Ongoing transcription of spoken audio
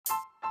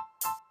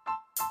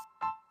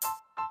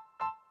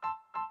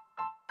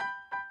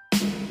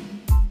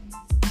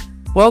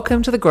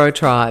Welcome to the Grow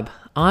Tribe.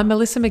 I'm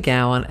Melissa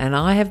McGowan and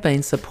I have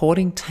been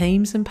supporting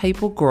teams and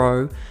people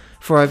grow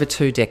for over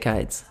 2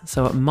 decades.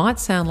 So it might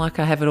sound like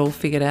I have it all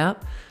figured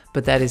out,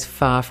 but that is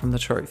far from the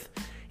truth.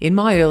 In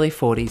my early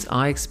 40s,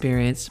 I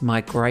experienced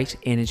my great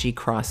energy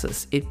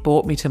crisis. It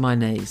brought me to my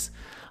knees.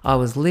 I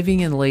was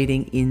living and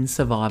leading in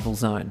survival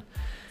zone,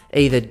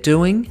 either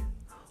doing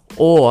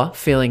or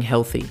feeling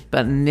healthy,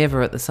 but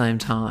never at the same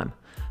time.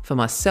 For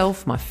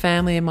myself, my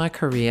family and my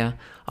career,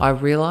 I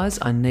realised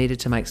I needed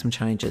to make some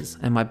changes,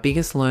 and my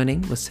biggest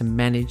learning was to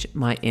manage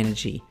my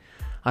energy.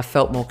 I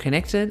felt more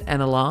connected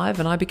and alive,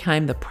 and I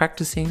became the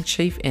practicing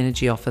Chief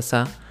Energy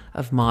Officer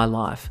of my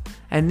life.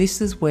 And this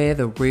is where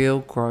the real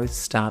growth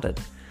started.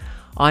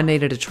 I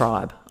needed a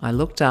tribe. I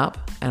looked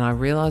up and I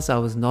realised I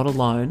was not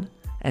alone,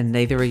 and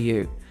neither are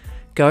you.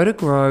 Go to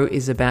Grow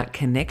is about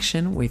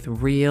connection with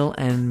real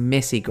and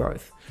messy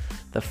growth.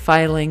 The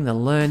failing, the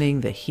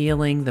learning, the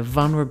healing, the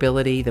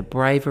vulnerability, the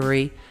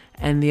bravery,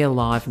 and the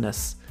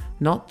aliveness,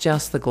 not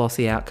just the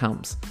glossy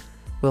outcomes.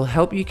 We'll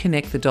help you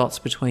connect the dots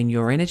between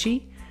your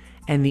energy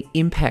and the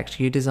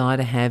impact you desire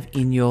to have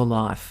in your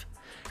life.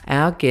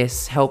 Our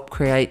guests help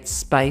create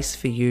space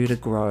for you to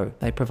grow.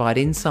 They provide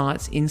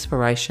insights,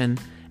 inspiration,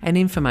 and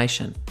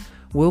information.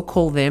 We'll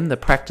call them the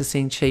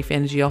practicing Chief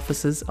Energy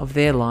Officers of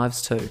their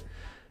lives too.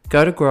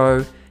 Go to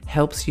Grow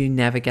helps you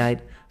navigate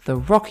the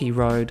rocky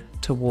road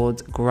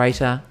towards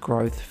greater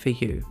growth for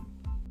you.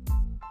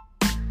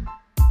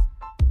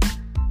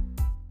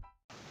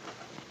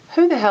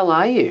 Who the hell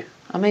are you?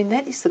 I mean,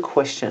 that is the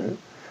question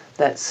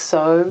that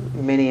so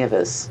many of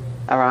us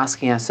are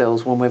asking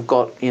ourselves when we've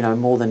got,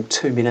 more than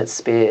 2 minutes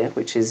spare,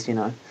 which is,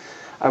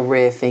 a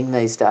rare thing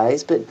these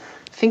days. But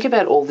think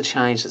about all the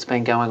change that's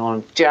been going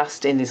on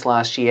just in this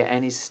last year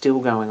and is still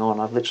going on.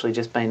 I've literally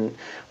just been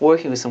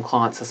working with some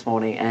clients this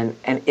morning and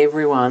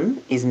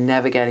everyone is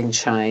navigating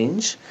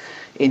change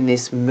in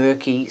this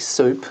murky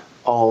soup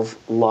of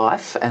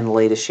life and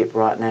leadership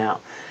right now.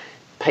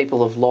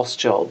 People have lost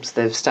jobs,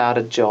 they've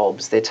started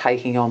jobs, they're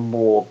taking on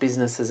more,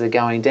 businesses are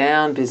going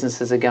down,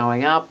 businesses are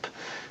going up.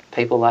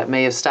 People like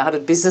me have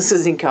started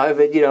businesses in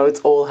COVID, it's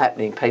all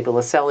happening. People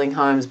are selling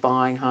homes,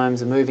 buying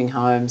homes, moving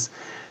homes.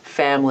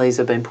 Families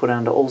have been put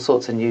under all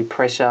sorts of new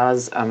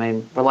pressures. I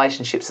mean,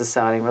 relationships are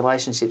starting,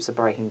 relationships are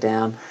breaking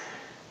down.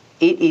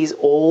 It is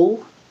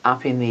all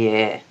up in the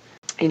air.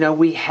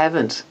 We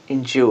haven't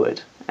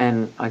endured,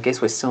 and I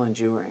guess we're still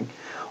enduring,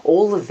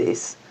 all of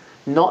this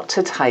not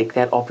to take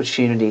that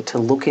opportunity to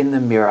look in the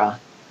mirror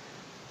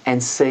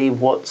and see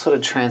what sort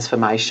of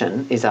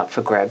transformation is up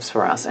for grabs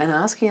for us, and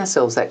asking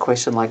ourselves that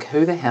question like,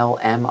 who the hell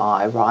am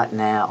I right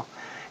now?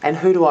 And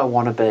who do I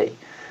want to be?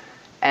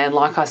 And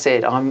like I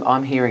said,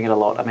 I'm hearing it a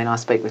lot. I mean, I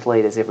speak with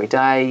leaders every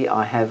day.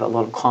 I have a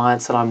lot of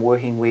clients that I'm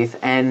working with,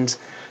 and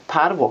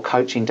part of what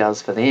coaching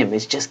does for them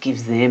is just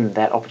gives them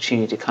that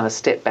opportunity to kind of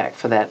step back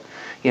for that,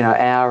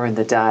 hour in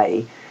the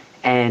day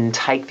and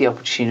take the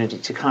opportunity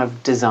to kind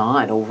of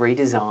design or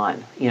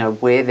redesign,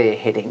 where they're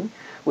heading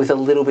with a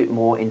little bit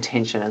more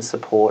intention and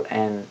support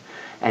and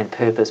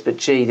purpose. But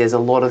gee, there's a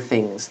lot of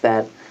things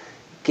that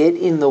get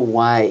in the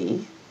way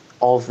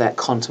of that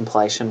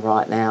contemplation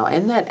right now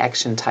and that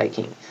action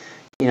taking.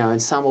 In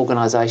some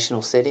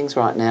organisational settings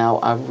right now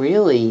are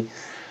really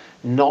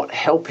not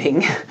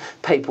helping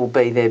people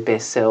be their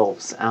best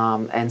selves.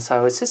 And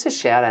so it's just a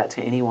shout out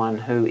to anyone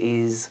who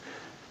is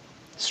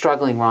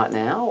struggling right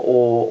now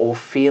or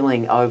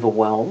feeling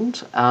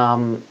overwhelmed,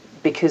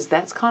 because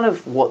that's kind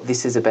of what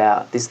this is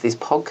about. This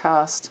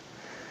podcast,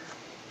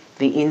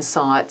 the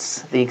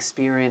insights, the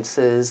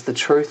experiences, the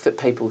truth that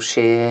people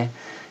share,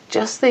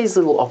 just these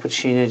little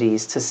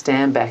opportunities to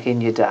stand back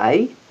in your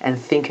day and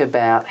think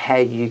about how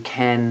you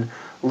can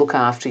look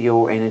after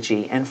your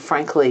energy, and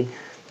frankly,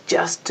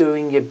 just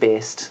doing your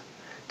best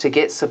to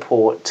get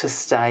support to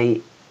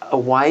stay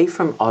away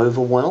from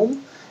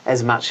overwhelm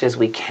as much as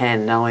we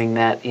can, knowing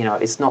that,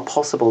 it's not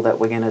possible that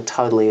we're going to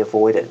totally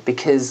avoid it,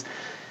 because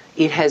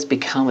it has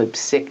become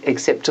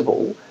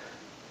acceptable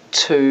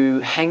to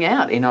hang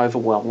out in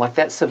overwhelm. Like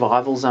that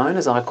survival zone,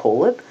 as I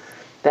call it,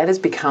 that has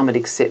become an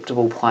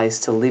acceptable place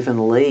to live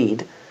and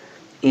lead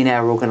in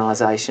our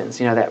organisations,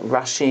 that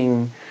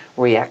rushing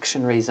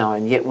reactionary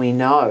zone. Yet we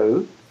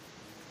know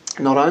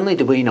not only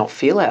do we not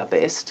feel our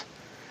best,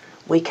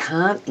 we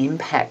can't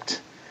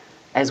impact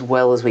as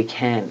well as we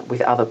can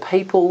with other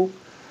people,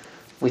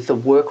 with the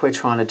work we're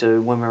trying to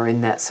do when we're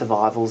in that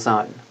survival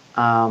zone.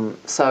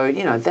 So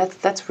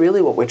that's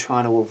really what we're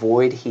trying to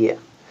avoid here.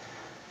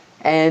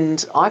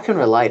 And I can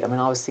relate. I mean,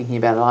 I was thinking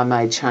about it. I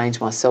made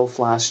change myself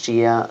last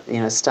year,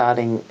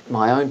 starting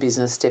my own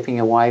business,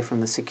 stepping away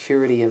from the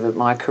security of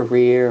my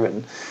career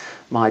and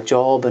my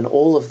job and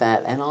all of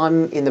that. And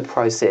I'm in the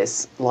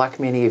process, like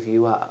many of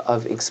you are,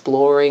 of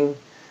exploring,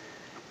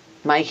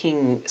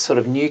 making sort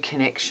of new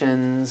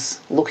connections,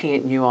 looking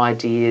at new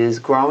ideas,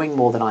 growing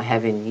more than I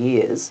have in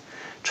years,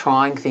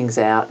 trying things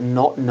out,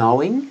 not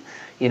knowing,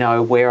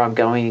 where I'm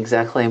going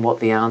exactly and what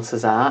the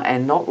answers are,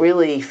 and not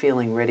really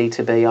feeling ready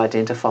to be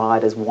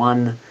identified as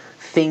one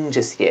thing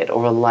just yet,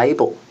 or a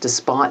label,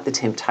 despite the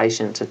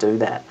temptation to do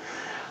that.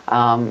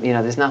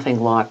 There's nothing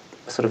like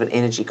sort of an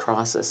energy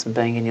crisis and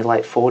being in your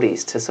late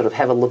 40s to sort of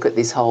have a look at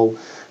this whole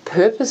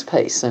purpose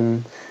piece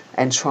and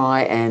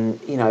try and,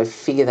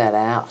 figure that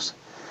out.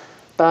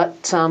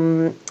 But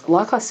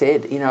like I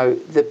said,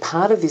 the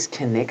part of this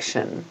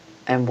connection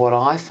and what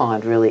I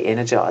find really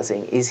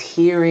energising is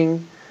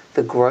hearing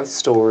the growth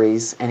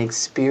stories and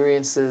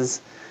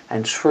experiences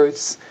and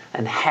truths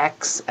and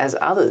hacks as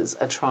others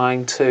are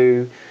trying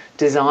to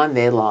design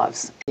their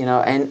lives,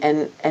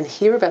 and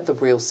hear about the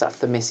real stuff,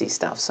 the messy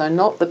stuff. So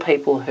not the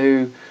people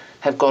who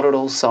have got it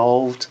all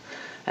solved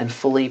and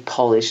fully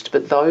polished,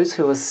 but those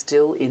who are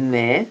still in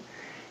there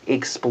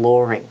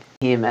exploring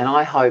him. And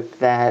I hope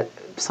that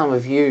some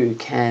of you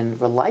can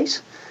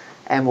relate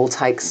and will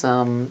take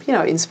some,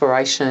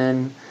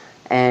 inspiration,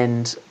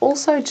 and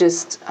also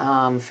just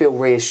feel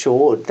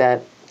reassured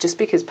that just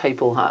because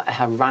people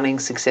are running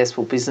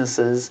successful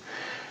businesses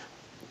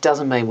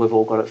doesn't mean we've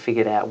all got it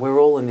figured out. We're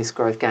all in this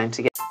growth game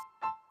together.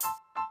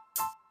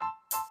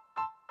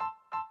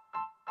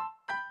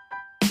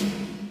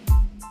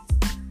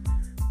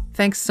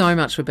 Thanks so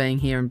much for being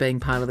here and being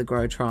part of the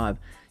Grow Tribe.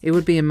 It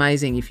would be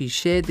amazing if you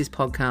shared this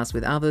podcast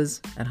with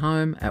others at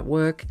home, at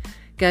work,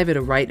 gave it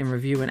a rate and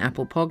review in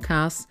Apple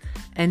Podcasts,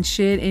 and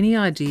shared any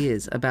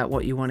ideas about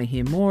what you want to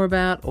hear more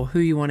about or who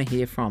you want to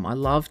hear from. I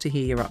love to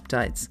hear your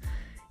updates.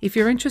 If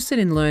you're interested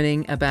in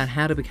learning about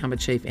how to become a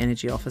Chief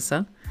Energy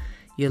Officer,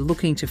 you're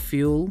looking to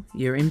fuel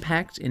your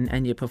impact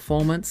and your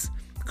performance,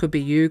 could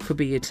be you, could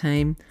be your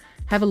team,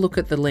 have a look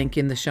at the link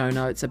in the show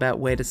notes about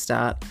where to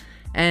start.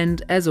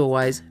 And as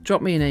always,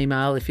 drop me an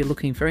email if you're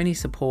looking for any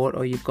support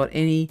or you've got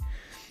any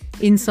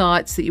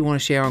insights that you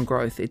want to share on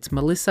growth. It's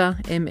Melissa,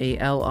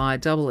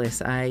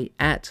 MELISSA,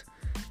 at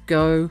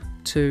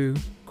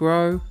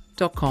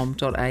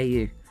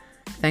go2grow.com.au.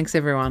 Thanks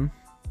everyone.